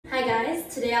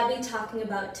Today I'll be talking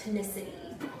about tonicity.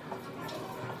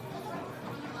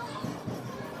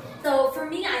 So for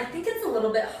me, I think it's a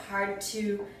little bit hard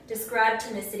to describe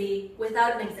tonicity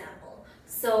without an example.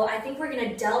 So I think we're going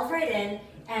to delve right in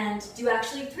and do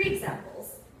actually 3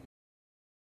 examples.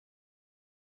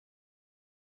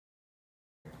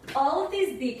 All of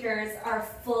these beakers are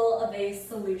full of a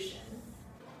solution.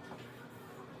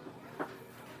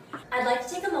 I'd like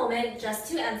to take a moment just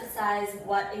to emphasize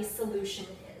what a solution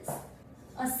is.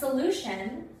 A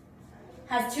solution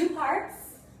has 2 parts.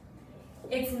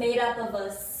 It's made up of a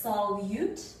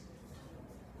solute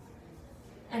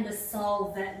and a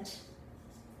solvent.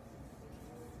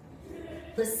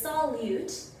 The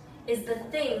solute is the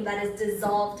thing that is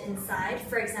dissolved inside,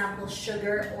 for example,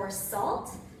 sugar or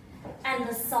salt. And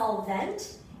the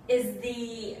solvent is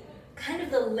the kind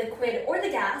of the liquid or the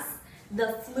gas,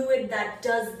 the fluid that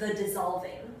does the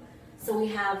dissolving. So we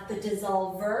have the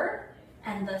dissolver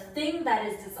and the thing that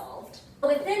is dissolved.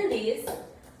 Within these,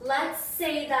 let's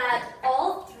say that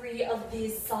all 3 of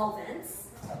these solvents,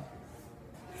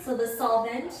 so the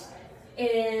solvent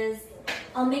is,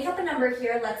 I'll make up a number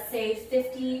here, let's say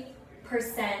 50%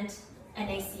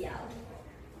 NaCl.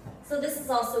 So this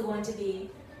is also going to be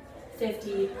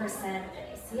 50%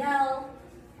 NaCl,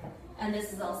 and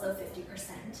this is also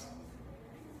 50%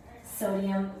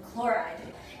 sodium chloride.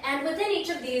 And within each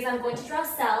of these, I'm going to draw a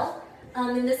cell.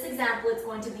 In this example, it's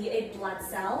going to be a blood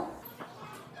cell.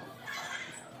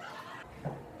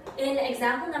 In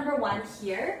example number 1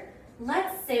 here,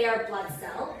 let's say our blood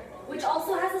cell, which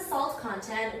also has a salt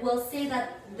content, we'll say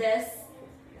that this,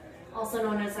 also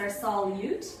known as our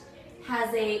solute,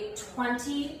 has a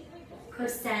 20%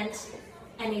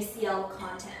 NaCl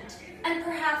content. And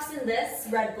perhaps in this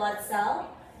red blood cell,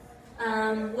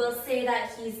 we'll say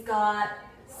that he's got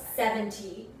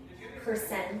 70%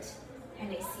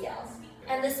 NaCl.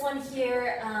 And this one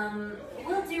here,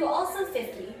 we'll do also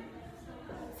 50%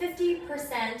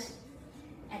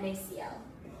 NaCl.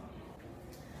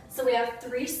 So we have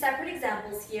 3 separate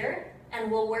examples here,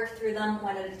 and we'll work through them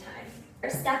one at a time.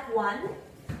 Step 1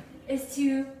 is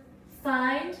to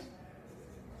find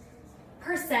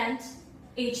percent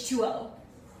H2o.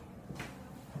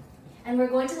 And we're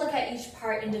going to look at each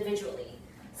part individually.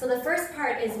 So the first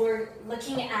part is we're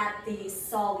looking at the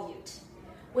solute.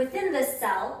 Within this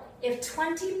cell, if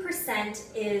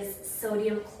 20% is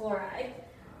sodium chloride,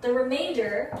 the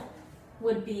remainder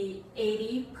would be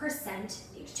 80%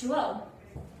 H2O.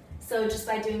 So just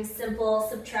by doing simple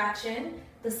subtraction,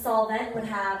 the solvent would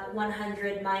have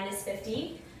 100 minus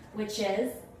 50, which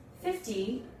is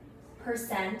 50%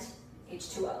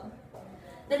 H2O.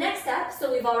 The next step, so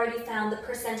we've already found the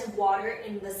percent of water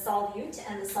in the solute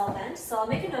and the solvent. So I'll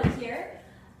make a note here,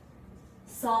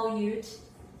 solute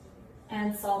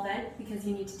and solvent, because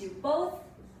you need to do both.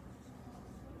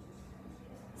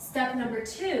 Step number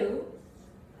 2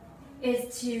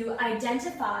 is to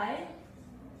identify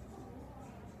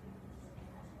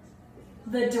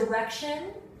the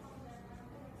direction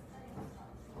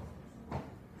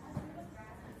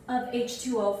of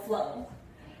H2O flow.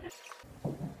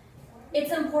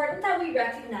 It's important that we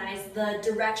recognize the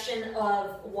direction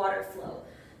of water flow.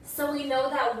 So we know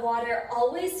that water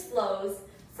always flows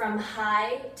from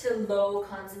high to low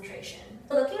concentration.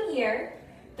 Looking here,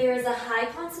 there is a high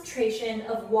concentration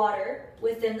of water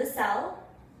within the cell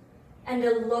and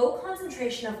a low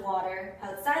concentration of water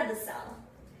outside the cell.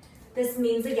 This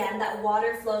means again that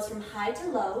water flows from high to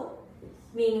low,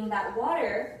 meaning that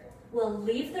water will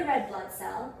leave the red blood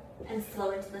cell and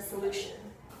flow into the solution.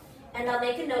 And I'll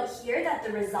make a note here that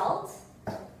the result,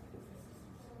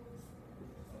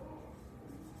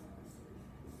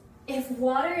 if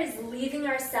water is leaving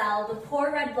our cell, the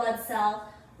poor red blood cell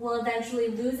will eventually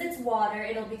lose its water,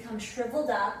 it'll become shriveled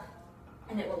up,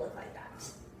 and it will look like that.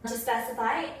 To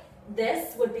specify,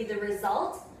 this would be the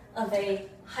result of a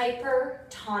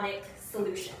hypertonic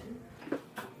solution.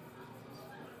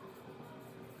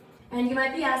 And you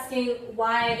might be asking,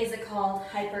 why is it called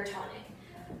hypertonic?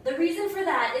 The reason for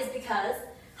that is because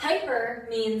hyper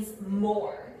means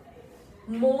more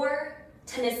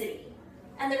tonicity.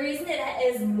 And the reason it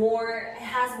has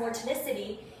more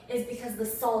tonicity is because the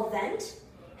solvent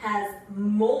has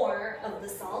more of the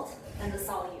salt than the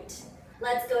solute.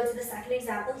 Let's go to the second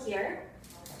example here.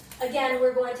 Again,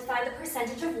 we're going to find the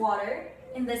percentage of water.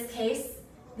 In this case,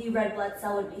 the red blood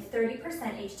cell would be 30%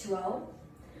 H2O,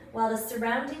 while the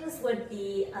surroundings would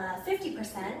be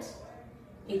 50%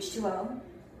 H2O.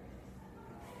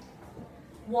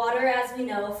 Water, as we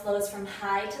know, flows from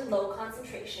high to low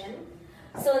concentration.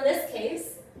 So in this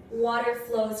case, water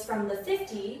flows from the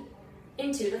 50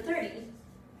 into the 30.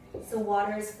 So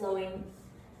water is flowing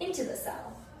into the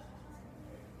cell.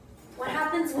 What happens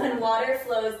happens when water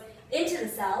flows into the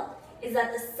cell is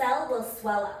that the cell will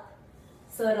swell up.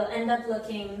 So it'll end up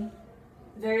looking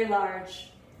very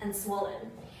large and swollen.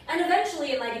 And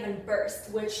eventually it might even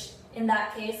burst, which in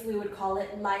that case we would call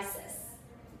it lysis,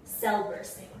 cell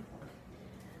bursting.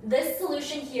 This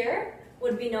solution here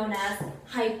would be known as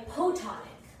hypotonic.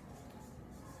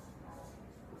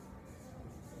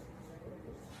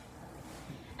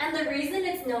 And the reason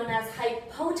it's known as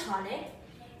hypotonic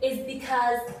is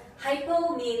because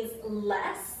hypo means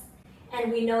less,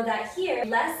 and we know that here,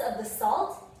 less of the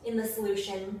salt in the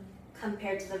solution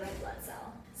compared to the red blood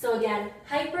cell. So again,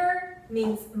 hyper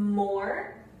means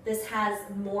more, this has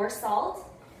more salt.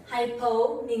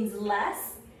 Hypo means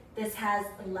less, this has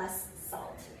less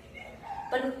salt.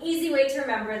 But an easy way to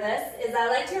remember this is I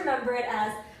like to remember it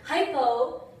as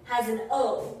hypo has an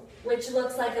O, which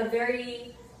looks like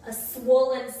a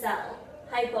swollen cell.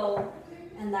 Hypo,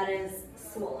 and that is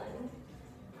swollen.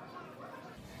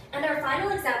 And our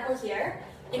final example here,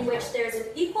 in which there's an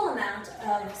equal amount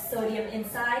of sodium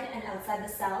inside and outside the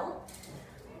cell,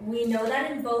 we know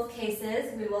that in both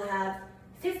cases we will have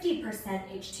 50%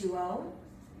 H2O,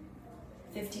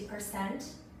 50%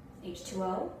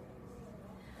 H2O.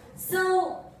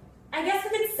 So I guess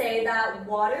we could say that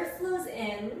water flows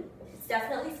in, it's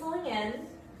definitely flowing in,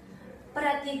 but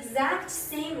at the exact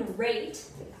same rate,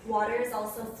 water is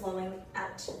also flowing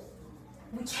out.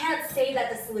 We can't say that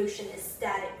the solution is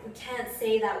static. We can't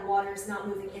say that water is not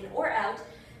moving in or out,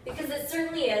 because it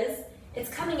certainly is. It's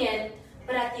coming in,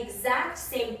 but at the exact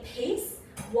same pace,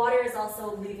 water is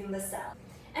also leaving the cell.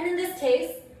 And in this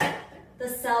case, the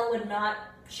cell would not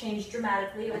change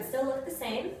dramatically. It would still look the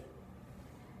same.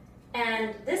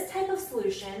 And this type of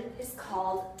solution is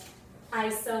called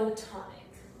isotonic.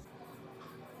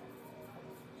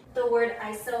 The word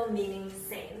iso meaning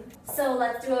same. So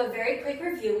let's do a very quick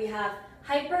review. We have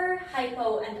hyper,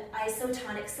 hypo, and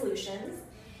isotonic solutions.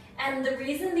 And the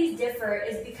reason these differ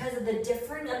is because of the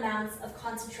different amounts of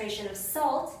concentration of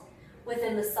salt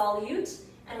within the solute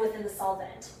and within the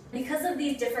solvent. Because of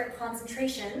these different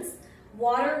concentrations,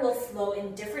 water will flow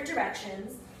in different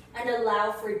directions and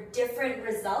allow for different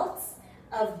results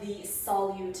of the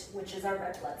solute, which is our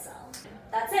red blood cell.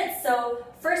 That's it. So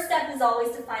first step is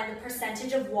always to find the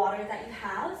percentage of water that you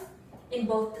have in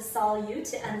both the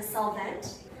solute and the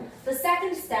solvent. The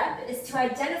second step is to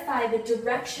identify the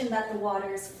direction that the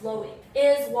water is flowing.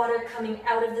 Is water coming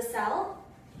out of the cell?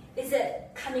 Is it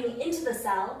coming into the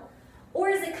cell? Or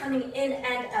is it coming in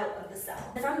and out of the cell?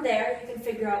 From there, you can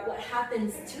figure out what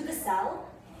happens to the cell.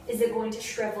 Is it going to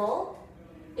shrivel?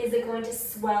 Is it going to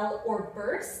swell or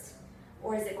burst?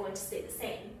 Or is it going to stay the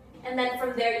same? And then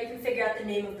from there, you can figure out the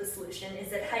name of the solution.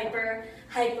 Is it hyper,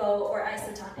 hypo, or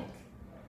isotonic?